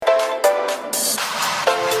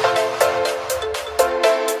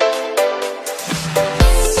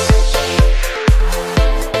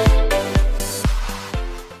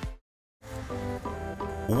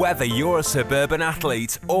Whether you're a suburban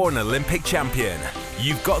athlete or an Olympic champion,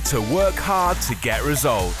 you've got to work hard to get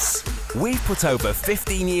results. We've put over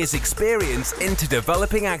 15 years' experience into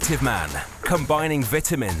developing ActiveMan, combining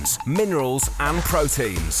vitamins, minerals and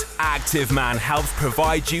proteins. ActiveMan helps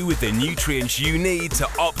provide you with the nutrients you need to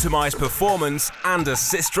optimize performance and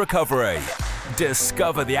assist recovery.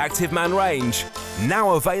 Discover the ActiveMan range,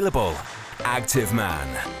 now available. ActiveMan,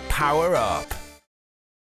 power up.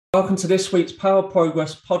 Welcome to this week's Power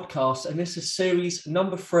Progress podcast, and this is series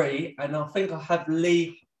number 3. And I think I have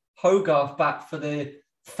Lee Hogarth back for the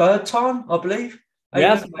third time, I believe.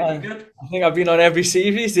 Yes, I think I've been on every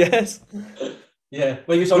series. Yes. Yeah,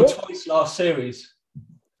 well, you was on twice last series.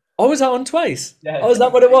 Oh, was I on twice? Yeah. Oh, is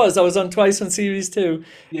that what it was? I was on twice on series 2,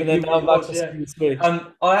 Yeah, and then now I'm back to series 3.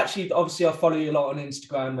 I follow you a lot on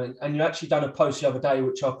Instagram, and you actually done a post the other day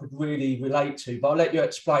which I could really relate to. But I'll let you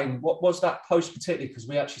explain. What was that post particularly? Because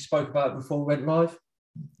we actually spoke about it before we went live.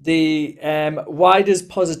 The why does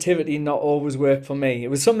positivity not always work for me?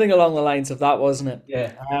 It was something along the lines of that, wasn't it?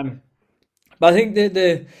 Yeah. But I think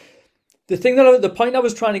the thing that the point I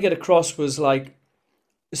was trying to get across was like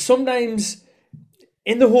sometimes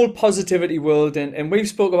in the whole positivity world, and we've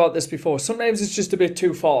spoke about this before, sometimes it's just a bit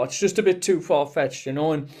too far. It's just a bit too far-fetched, you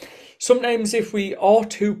know. And sometimes if we are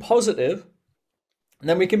too positive,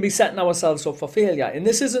 then we can be setting ourselves up for failure. And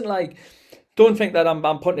this isn't like, don't think that I'm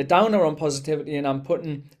putting a downer on positivity and I'm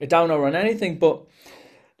putting a downer on anything. But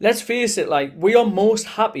let's face it, like we are most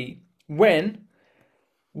happy when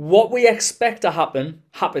what we expect to happen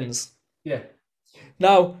happens. Yeah.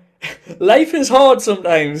 Now, life is hard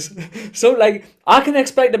sometimes. So like I can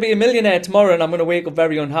expect to be a millionaire tomorrow and I'm going to wake up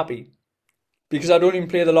very unhappy because I don't even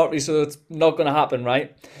play the lottery, so it's not going to happen,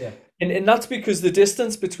 right? Yeah. And that's because the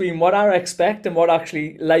distance between what I expect and what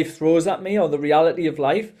actually life throws at me, or the reality of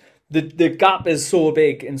life, the gap is so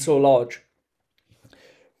big and so large.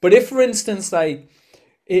 But if, for instance, like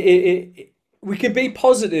we could be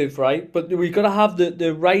positive, right? But we got to have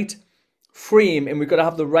the right frame, and we've got to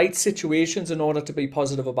have the right situations in order to be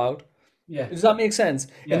positive about. Yeah. Does that make sense?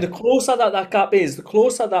 Yeah. And the closer that gap is, the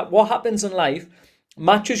closer that what happens in life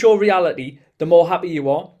matches your reality, the more happy you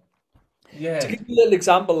are. Yeah. To give you a little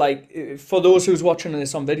example, like for those who's watching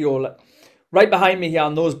this on video, like, right behind me here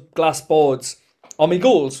on those glass boards are my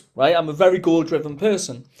goals, right? I'm a very goal-driven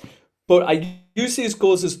person, but I use these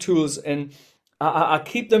goals as tools, and I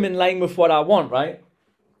keep them in line with what I want, right?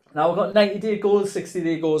 Now I've got 90-day goals,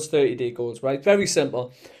 60-day goals, 30-day goals, right? Very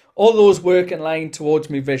simple. All those work in line towards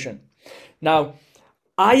my vision. Now,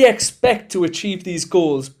 I expect to achieve these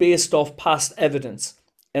goals based off past evidence.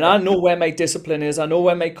 And I know where my discipline is. I know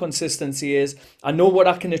where my consistency is. I know what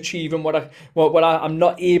I can achieve and what I'm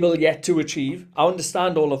not able yet to achieve. I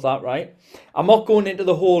understand all of that, right? I'm not going into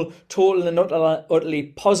the whole total and utterly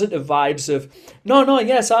positive vibes of,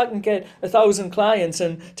 yes, I can get 1,000 clients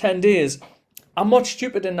in 10 days. I'm not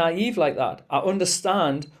stupid and naive like that. I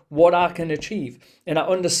understand what I can achieve. And I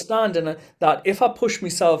understand that if I push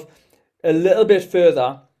myself a little bit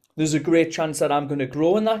further, there's a great chance that I'm going to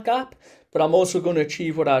grow in that gap, but I'm also going to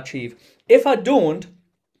achieve what I achieve. If I don't,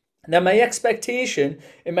 then my expectation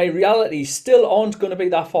and my reality still aren't going to be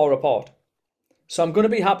that far apart. So I'm going to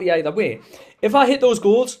be happy either way. If I hit those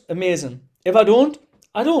goals, amazing. If I don't,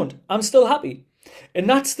 I don't. I'm still happy. And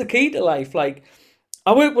that's the key to life. Like,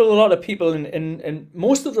 I work with a lot of people, and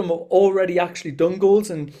most of them have already actually done goals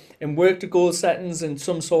and worked to goal settings in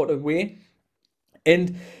some sort of way.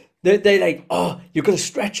 And they're like, oh, you've got to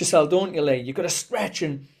stretch yourself, don't you, Lee? You've got to stretch.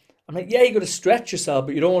 And I'm like, yeah, you got to stretch yourself,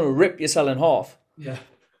 but you don't want to rip yourself in half. Yeah.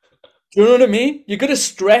 Do you know what I mean? You got to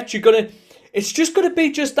stretch. It's just got to be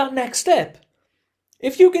just that next step.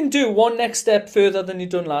 If you can do one next step further than you've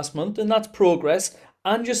done last month, then that's progress,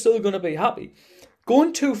 and you're still going to be happy.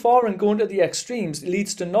 Going too far and going to the extremes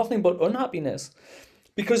leads to nothing but unhappiness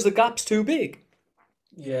because the gap's too big.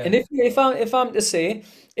 Yeah. And if I'm to say,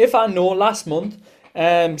 if I know last month,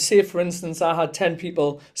 say for instance, I had 10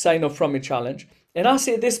 people sign up from a challenge, and I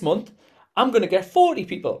say this month, I'm going to get 40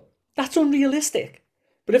 people. That's unrealistic.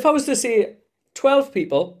 But if I was to say 12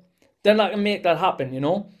 people, then I can make that happen, you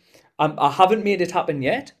know. I haven't made it happen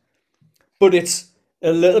yet, but it's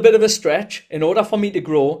a little bit of a stretch in order for me to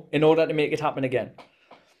grow, in order to make it happen again.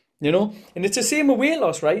 You know? And it's the same with weight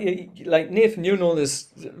loss, right? Like Nathan, you know this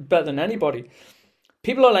better than anybody.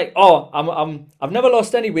 People are like, oh, I've never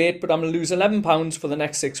lost any weight, but I'm going to lose 11 pounds for the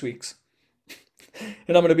next 6 weeks.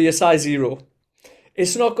 And I'm going to be a size 0.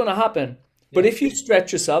 It's not going to happen. But if you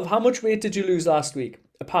stretch yourself, how much weight did you lose last week?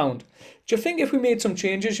 1 pound. Do you think if we made some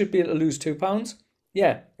changes, you'd be able to lose 2 pounds?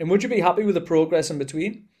 Yeah. And would you be happy with the progress in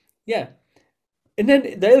between? Yeah. And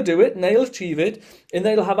then they'll do it and they'll achieve it and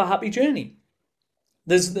they'll have a happy journey.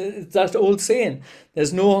 There's that old saying,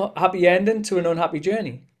 there's no happy ending to an unhappy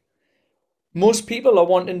journey. Most people are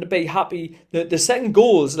wanting to be happy. The second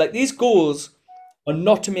goals, like these goals, are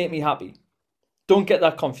not to make me happy. Don't get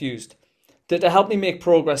that confused. They're to help me make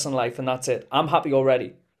progress in life, and that's it. I'm happy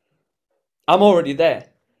already. I'm already there.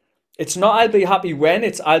 It's not I'll be happy when,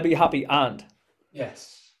 it's I'll be happy and.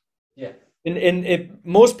 Yes. Yeah.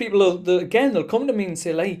 Most people, they'll come to me and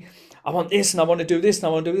say, like, I want this and I want to do this and I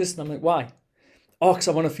want to do this. And I'm like, why? Oh, because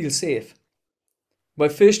I want to feel safe. Well,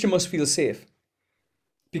 first you must feel safe.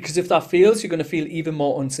 Because if that fails, you're going to feel even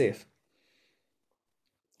more unsafe.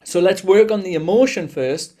 So let's work on the emotion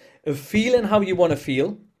first of feeling how you want to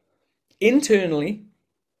feel internally,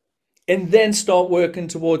 and then start working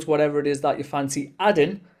towards whatever it is that you fancy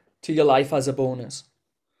adding to your life as a bonus.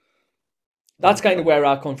 That's kind of where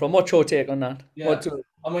I come from. What's your take on that? Yeah.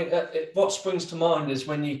 I mean, what springs to mind is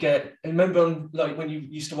when you remember like when you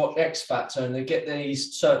used to watch X Factor and they get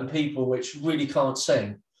these certain people which really can't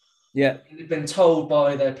sing. Yeah. They've been told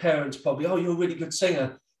by their parents probably, oh, you're a really good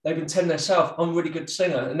singer. They've been telling themselves, I'm a really good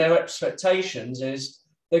singer. And their expectations is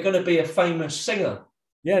they're going to be a famous singer.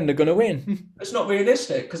 Yeah, and they're going to win. It's not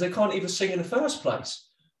realistic because they can't even sing in the first place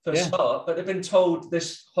for a start, but they've been told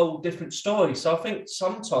this whole different story. So I think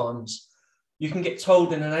sometimes you can get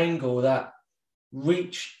told in an angle that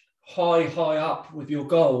reach high up with your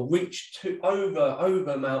goal, reach to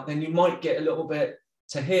over amount, then you might get a little bit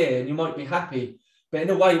to here and you might be happy. But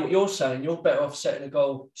in a way, what you're saying, you're better off setting a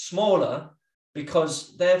goal smaller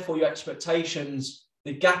because therefore your expectations,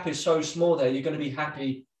 the gap is so small there, you're going to be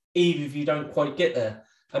happy even if you don't quite get there.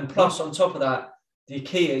 And plus, on top of that, the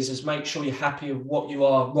key is make sure you're happy with what you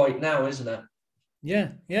are right now, isn't it?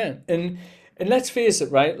 Yeah. And let's face it,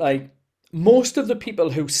 right? Like most of the people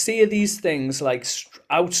who say these things like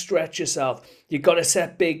outstretch yourself, you got to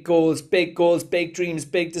set big goals, big dreams,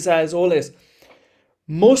 big desires, all this.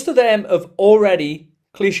 Most of them have already,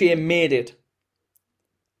 cliche, made it.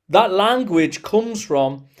 That language comes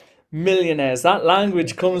from millionaires. That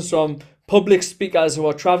language comes from public speakers who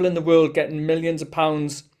are traveling the world getting millions of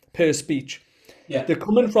pounds per speech. Yeah. They're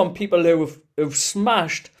coming from people who've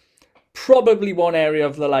smashed probably one area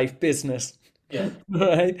of their life, business. Yeah.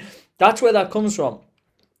 Right? That's where that comes from.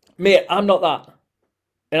 Mate, I'm not that.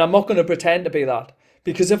 And I'm not going to pretend to be that.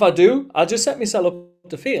 Because if I do, I'll just set myself up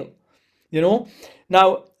to fail. You know?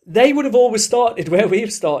 Now, they would have always started where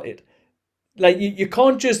we've started. Like, you're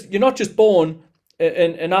not just born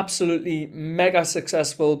an absolutely mega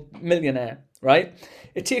successful millionaire, right?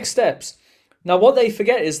 It takes steps. Now, what they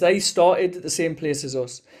forget is they started at the same place as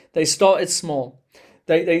us. They started small.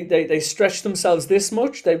 They stretched themselves this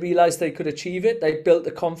much. They realized they could achieve it. They built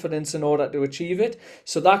the confidence in order to achieve it.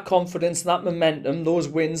 So that confidence, that momentum, those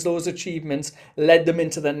wins, those achievements led them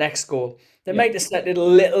into the next goal. They might have set it a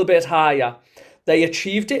little bit higher. They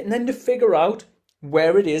achieved it, and then to figure out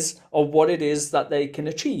where it is or what it is that they can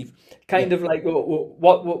achieve. Kind of like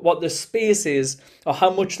what the space is or how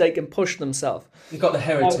much they can push themselves. They've got the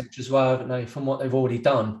heritage as well, haven't they, from what they've already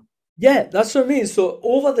done. Yeah, that's what I mean. So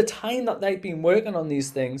over the time that they've been working on these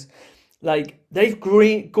things, like they've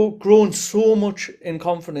grown so much in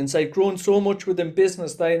confidence. They've grown so much within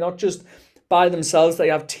business. They're not just by themselves. They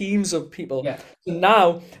have teams of people. Yeah. So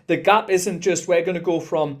now the gap isn't just we're going to go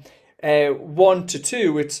from 1 to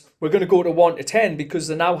 2. It's we're going to go to 1 to 10 because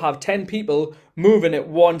they now have 10 people moving it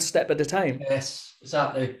one step at a time. Yes,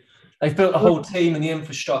 exactly. They've built a whole team and the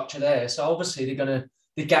infrastructure there. So obviously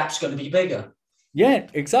the gap's going to be bigger. Yeah,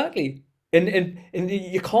 exactly. And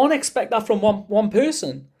you can't expect that from one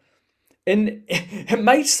person. And it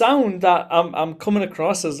might sound that I'm coming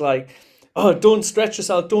across as like, oh, don't stretch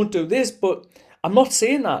yourself, don't do this, but I'm not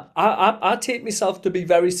saying that. I take myself to be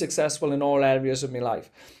very successful in all areas of my life.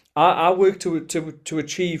 I work to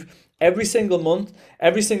achieve every single month,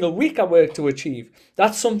 every single week I work to achieve.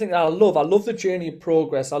 That's something that I love. I love the journey of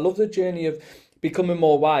progress. I love the journey of becoming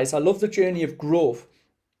more wise. I love the journey of growth.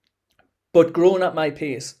 But growing at my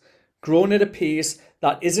pace, growing at a pace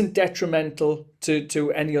that isn't detrimental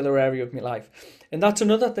to any other area of my life. And that's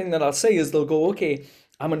another thing that I'll say is they'll go, okay,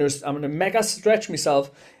 I'm gonna mega stretch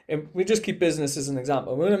myself. And we just keep business as an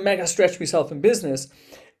example. I'm gonna mega stretch myself in business.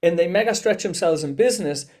 And they mega stretch themselves in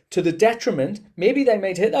business to the detriment, maybe they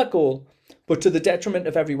might hit that goal, but to the detriment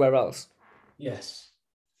of everywhere else. Yes.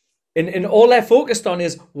 And all they're focused on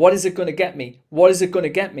is, what is it going to get me? What is it going to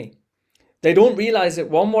get me? They don't realize that,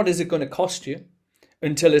 one, what is it going to cost you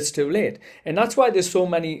until it's too late? And that's why there's so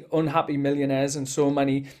many unhappy millionaires and so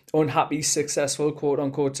many unhappy, successful, quote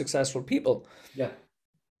unquote, successful people. Yeah.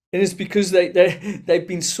 And it's because they've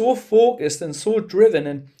been so focused and so driven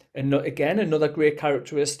and And again, another great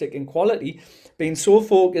characteristic and quality, being so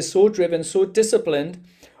focused, so driven, so disciplined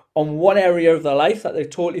on one area of their life that they're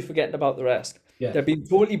totally forgetting about the rest. Yeah. They've been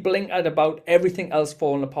totally blinkered about everything else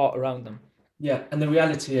falling apart around them. Yeah, and the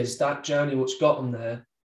reality is that journey which got them there,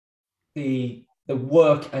 the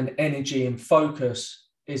work and energy and focus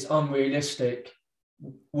is unrealistic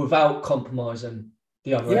without compromising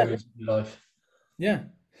the other areas of your life. Yeah.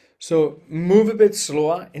 So move a bit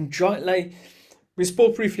slower, enjoy, like we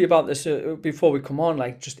spoke briefly about this before we come on,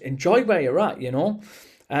 like just enjoy where you're at, you know.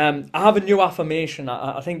 I have a new affirmation.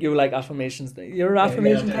 I think you like affirmations. You're an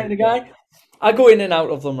affirmation kind of guy. I go in and out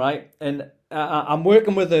of them, right? And I'm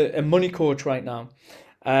working with a money coach right now.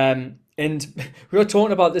 And we were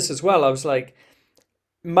talking about this as well. I was like,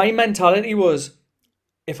 my mentality was,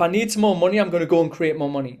 if I need some more money, I'm going to go and create more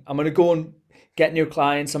money. I'm going to go and get new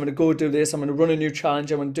clients. I'm going to go do this. I'm going to run a new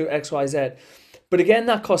challenge. I'm going to do X, Y, Z. But again,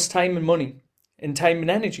 that costs time and money and time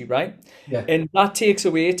and energy, right? Yeah. And that takes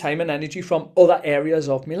away time and energy from other areas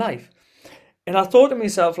of my life. And I thought to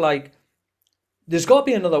myself, like, there's got to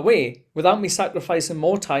be another way without me sacrificing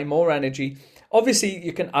more time, more energy. Obviously,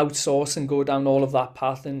 you can outsource and go down all of that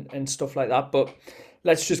path and stuff like that. But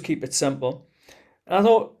let's just keep it simple. And I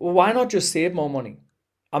thought, well, why not just save more money?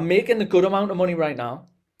 I'm making a good amount of money right now.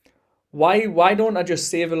 Why don't I just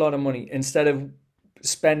save a lot of money instead of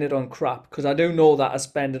spend it on crap? Because I do know that I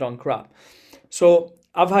spend it on crap. So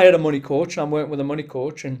I've hired a money coach. I'm working with a money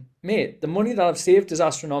coach. And mate, the money that I've saved is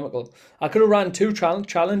astronomical. I could have ran 2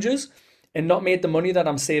 challenges and not made the money that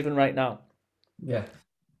I'm saving right now. Yeah.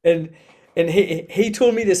 And he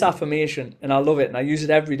told me this affirmation, and I love it, and I use it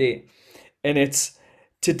every day. And it's,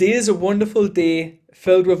 today is a wonderful day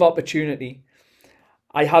filled with opportunity.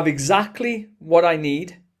 I have exactly what I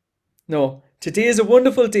need. No, today is a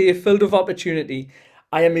wonderful day filled with opportunity.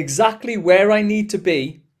 I am exactly where I need to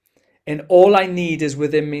be, and all I need is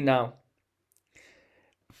within me now.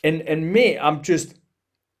 And me,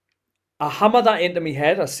 I hammer that into my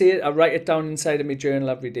head. I say it, I write it down inside of my journal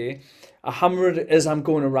every day. I hammer it as I'm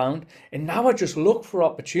going around. And now I just look for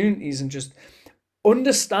opportunities and just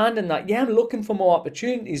understanding that, yeah, I'm looking for more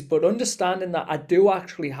opportunities, but understanding that I do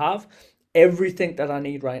actually have everything that I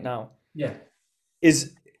need right now. Yeah.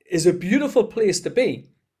 Is a beautiful place to be.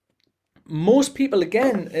 Most people,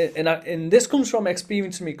 again, and this comes from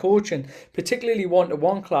experience in me coaching, particularly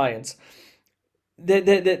one-to-one clients,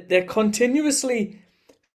 they're continuously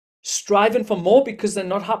striving for more because they're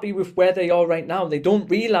not happy with where they are right now. They don't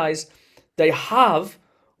realize they have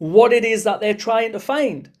what it is that they're trying to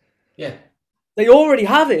find. Yeah. They already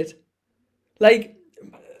have it. Like,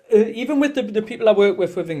 even with the people I work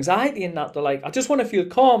with anxiety and that, they're like, I just want to feel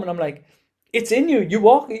calm. And I'm like, it's in you.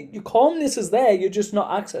 Your calmness is there. You're just not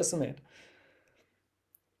accessing it.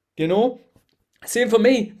 You know? Same for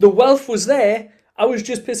me. The wealth was there. I was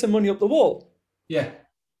just pissing money up the wall. Yeah.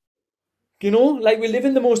 You know? Like, we live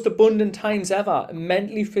in the most abundant times ever.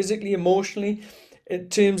 Mentally, physically, emotionally, in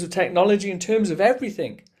terms of technology, in terms of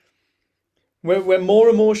everything. We're more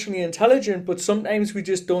emotionally intelligent, but sometimes we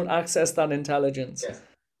just don't access that intelligence. Yeah.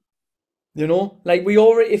 You know? Like,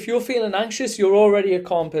 if you're feeling anxious, you're already a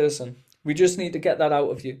calm person. We just need to get that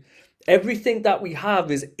out of you. Everything that we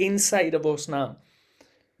have is inside of us now.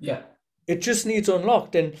 Yeah. It just needs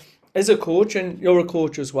unlocked. And as a coach, and you're a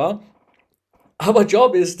coach as well, our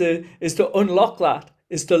job is to unlock that,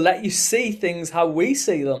 is to let you see things how we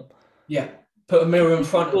see them. Yeah. Put a mirror in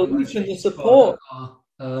front of you. And the support.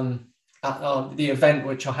 At the event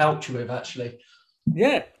which I helped you with, actually.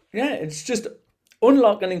 Yeah. It's just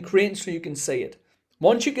unlocking and creating so you can see it.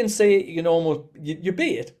 Once you can see it, you can almost, you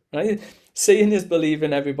be it, right? Seeing is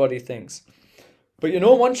believing, everybody thinks. But you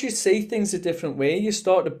know, once you see things a different way, you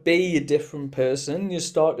start to be a different person. You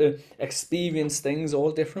start to experience things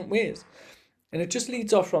all different ways. And it just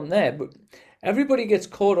leads off from there. But everybody gets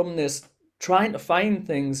caught up in this trying to find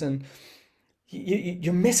things, and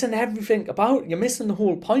you're missing everything about it. You're missing the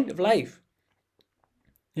whole point of life.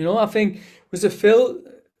 You know, I think was it Phil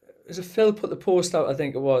put the post out, I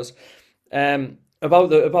think it was, I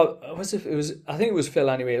think it was Phil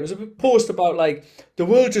anyway. It was a post about like the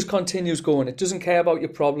world just continues going. It doesn't care about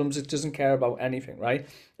your problems. It doesn't care about anything, right?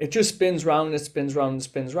 It just spins round, it spins round, and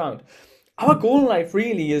spins round. Our goal in life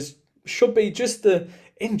really should be just to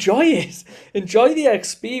enjoy it. Enjoy the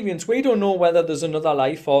experience. We don't know whether there's another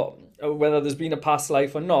life or whether there's been a past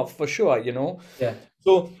life or not, for sure, you know? Yeah.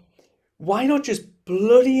 So why not just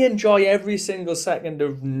bloody enjoy every single second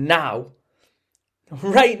of now,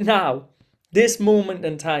 right now, this moment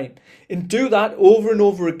in time, and do that over and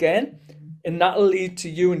over again, and that'll lead to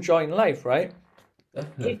you enjoying life, right?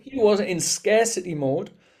 Definitely. If you wasn't in scarcity mode,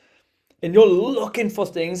 and you're looking for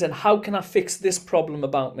things, and how can I fix this problem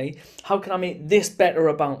about me? How can I make this better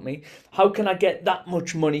about me? How can I get that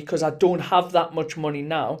much money because I don't have that much money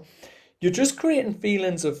now? You're just creating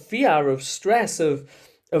feelings of fear, of stress, of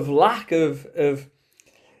lack, you're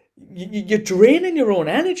draining your own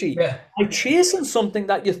energy by chasing something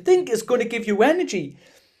that you think is going to give you energy.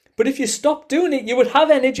 But if you stop doing it, you would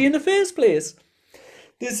have energy in the first place.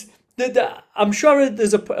 I'm sure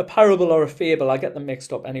there's a parable or a fable. I get them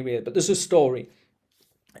mixed up anyway. But there's a story.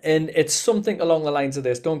 And it's something along the lines of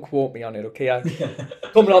this. Don't quote me on it, okay?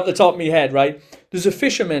 Coming off the top of my head, right? There's a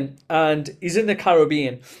fisherman, and he's in the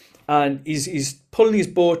Caribbean. And he's pulling his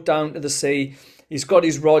boat down to the sea. He's got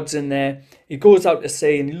his rods in there. He goes out to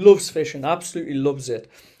sea and he loves fishing, absolutely loves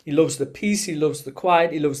it. He loves the peace, he loves the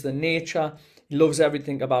quiet, he loves the nature, he loves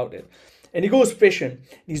everything about it. And he goes fishing.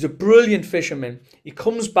 He's a brilliant fisherman. He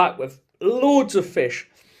comes back with loads of fish.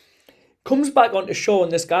 Comes back onto shore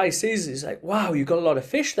and this guy sees it. He's like, wow, you got a lot of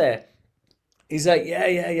fish there. He's like,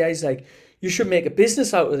 yeah. He's like, you should make a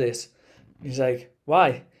business out of this. He's like,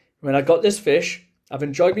 why? When I got this fish, I've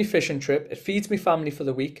enjoyed my fishing trip. It feeds me family for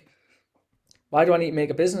the week. Why do I need to make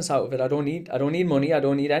a business out of it? I don't need money. I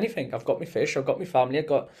don't need anything. I've got my fish. I've got my family.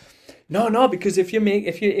 No, because if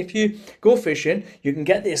you go fishing, you can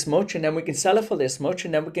get this much, and then we can sell it for this much,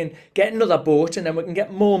 and then we can get another boat, and then we can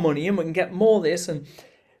get more money, and we can get more this. And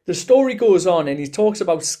the story goes on, and he talks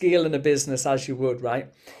about scaling a business as you would, right?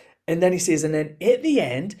 And then he says, and then at the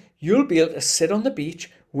end, you'll be able to sit on the beach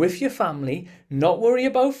with your family, not worry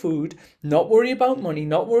about food, not worry about money,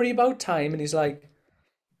 not worry about time. And he's like,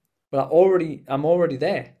 well, I'm already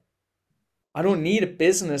there. I don't need a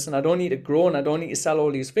business, and I don't need to grow, and I don't need to sell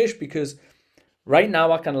all these fish, because right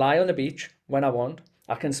now I can lie on the beach when I want.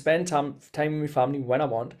 I can spend time with my family when I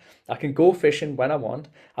want. I can go fishing when I want.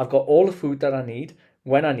 I've got all the food that I need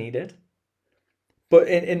when I need it. But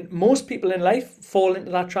in most people in life fall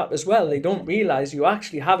into that trap as well. They don't realize you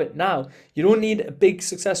actually have it now. You don't need a big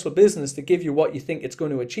successful business to give you what you think it's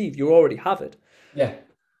going to achieve. You already have it. Yeah.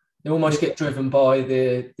 You almost get driven by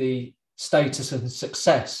the status and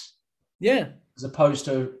success. Yeah. As opposed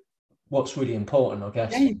to what's really important, I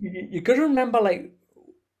guess. Yeah, you got to remember, like,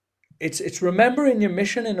 it's remembering your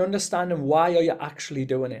mission and understanding why are you actually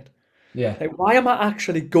doing it. Yeah. Like, why am I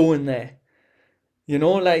actually going there? You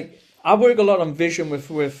know, like, I work a lot on vision with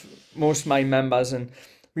most of my members, and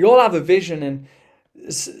we all have a vision, and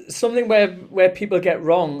something where people get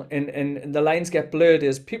wrong and the lines get blurred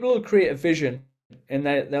is people will create a vision, and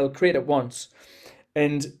they'll create it once,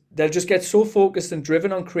 and they'll just get so focused and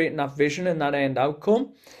driven on creating that vision and that end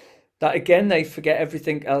outcome that, again, they forget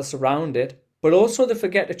everything else around it, but also they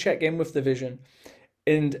forget to check in with the vision.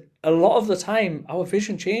 And a lot of the time, our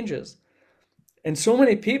vision changes. And so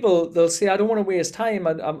many people, they'll say, I don't want to waste time.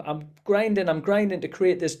 I'm grinding to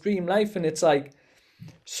create this dream life. And it's like,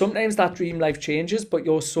 sometimes that dream life changes, but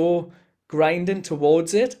you're so grinding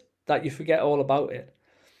towards it that you forget all about it.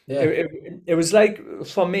 Yeah. It was like,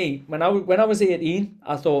 for me, when I was 18,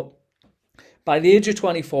 I thought, by the age of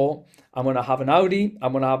 24, I'm going to have an Audi,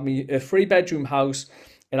 I'm going to have me a 3-bedroom house,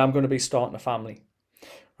 and I'm going to be starting a family.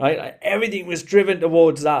 Right? Everything was driven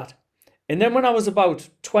towards that. And then when I was about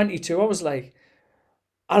 22, I was like,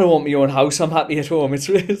 I don't want my own house. I'm happy at home.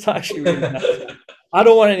 It's actually really nice. I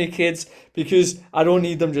don't want any kids because I don't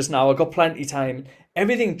need them just now. I've got plenty of time.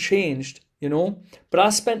 Everything changed, you know. But I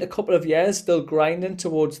spent a couple of years still grinding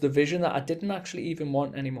towards the vision that I didn't actually even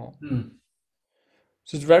want anymore.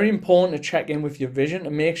 So it's very important to check in with your vision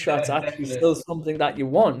and make sure it's actually still something that you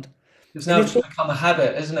want. Because now it's become a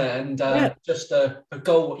habit, isn't it? And just a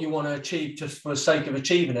goal what you want to achieve just for the sake of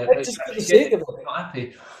achieving it. Just for the sake of it. You're not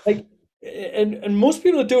happy. Like, and most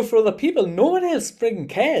people do it for other people. No one else frigging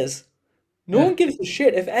cares. No one gives a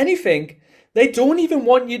shit. If anything, they don't even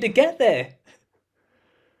want you to get there.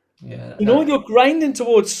 Yeah. You know, you're grinding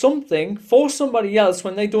towards something for somebody else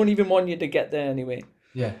when they don't even want you to get there anyway.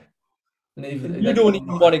 Yeah. And you don't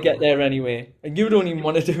even want to get there anyway. And you don't even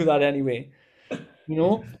want to do that anyway. You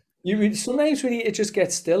know? Sometimes we need to just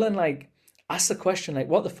get still and, like, ask the question, like,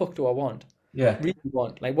 what the fuck do I want? Yeah. Really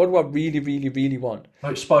want? Like, what do I really, really, really want?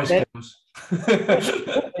 Like Spice Girls.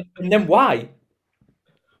 And then why?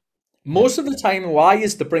 Most of the time, why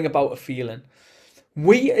is to bring about a feeling.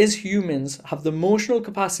 We as humans have the emotional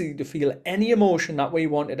capacity to feel any emotion that we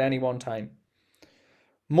want at any one time.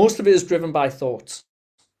 Most of it is driven by thoughts.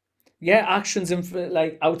 Yeah, actions in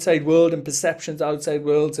like outside world and perceptions outside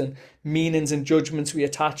worlds and meanings and judgments we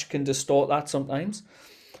attach can distort that sometimes.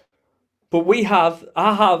 But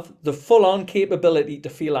I have the full-on capability to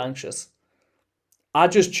feel anxious. I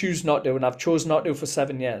just choose not to, and I've chosen not to for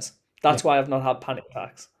 7 years. That's why I've not had panic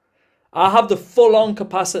attacks. I have the full-on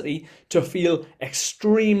capacity to feel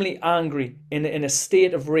extremely angry in a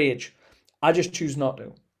state of rage. I just choose not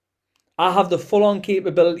to. I have the full-on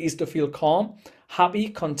capabilities to feel calm, happy,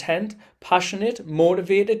 content, passionate,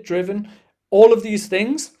 motivated, driven. All of these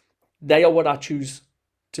things, they are what I choose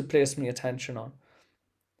to place my attention on.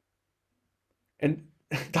 And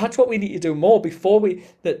that's what we need to do more before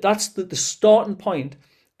that's the starting point,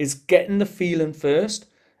 is getting the feeling first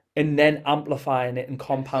and then amplifying it and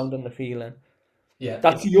compounding the feeling. Yeah.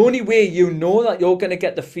 That's the only way you know that you're going to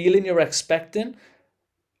get the feeling you're expecting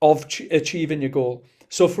of achieving your goal.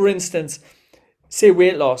 So for instance, say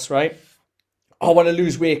weight loss, right? I want to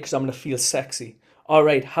lose weight because I'm going to feel sexy. All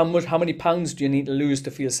right, how many pounds do you need to lose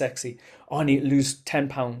to feel sexy? Oh, I need to lose 10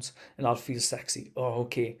 pounds and I'll feel sexy. Oh,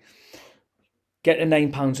 okay. Get to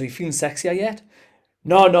 9 pounds. Are you feeling sexier yet?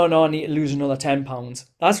 No, I need to lose another 10 pounds.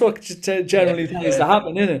 That's what generally tends to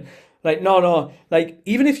happen, isn't it? Like, no. Like,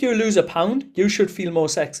 even if you lose a pound, you should feel more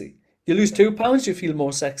sexy. You lose 2 pounds, you feel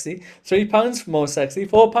more sexy. 3 pounds, more sexy.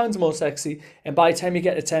 4 pounds, more sexy. And by the time you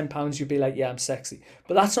get to 10 pounds, you'll be like, yeah, I'm sexy.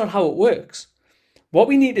 But that's not how it works. What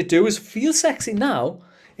we need to do is feel sexy now.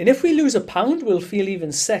 And if we lose a pound, we'll feel even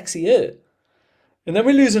sexier. And then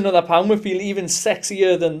we lose another pound, we'll feel even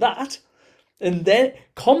sexier than that. And then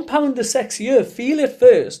compound the sexier, feel it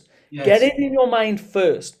first. Yes. Get it in your mind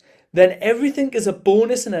first. Then everything is a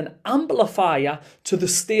bonus and an amplifier to the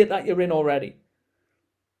state that you're in already.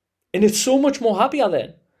 And it's so much more happier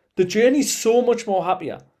then. The journey's so much more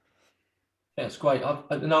happier. Yeah, it's great.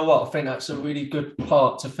 You know what? I think that's a really good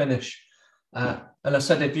part to finish. And I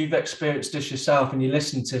said, if you've experienced this yourself and you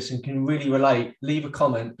listen to this and can really relate, leave a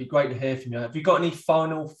comment. It'd be great to hear from you. Have you got any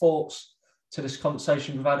final thoughts to this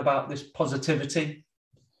conversation we've had about this positivity?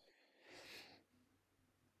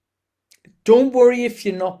 Don't worry if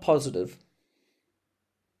you're not positive.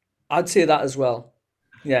 I'd say that as well.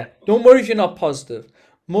 Yeah. Don't worry if you're not positive.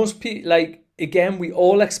 Most people, like, again, we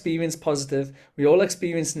all experience positive. We all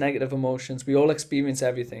experience negative emotions. We all experience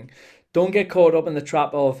everything. Don't get caught up in the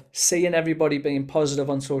trap of seeing everybody being positive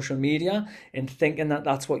on social media and thinking that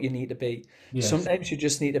that's what you need to be. Yes. Sometimes you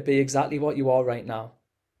just need to be exactly what you are right now.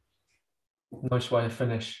 Nice way to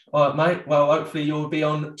finish. All right, mate. Well, hopefully you'll be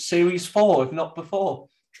on series 4, if not before.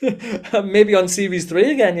 Maybe on series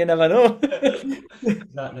 3 again. You never know.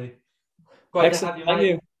 Exactly. Great. Excellent. To have you, mate. Thank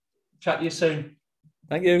you. Chat to you soon.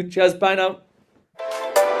 Thank you. Cheers. Bye now.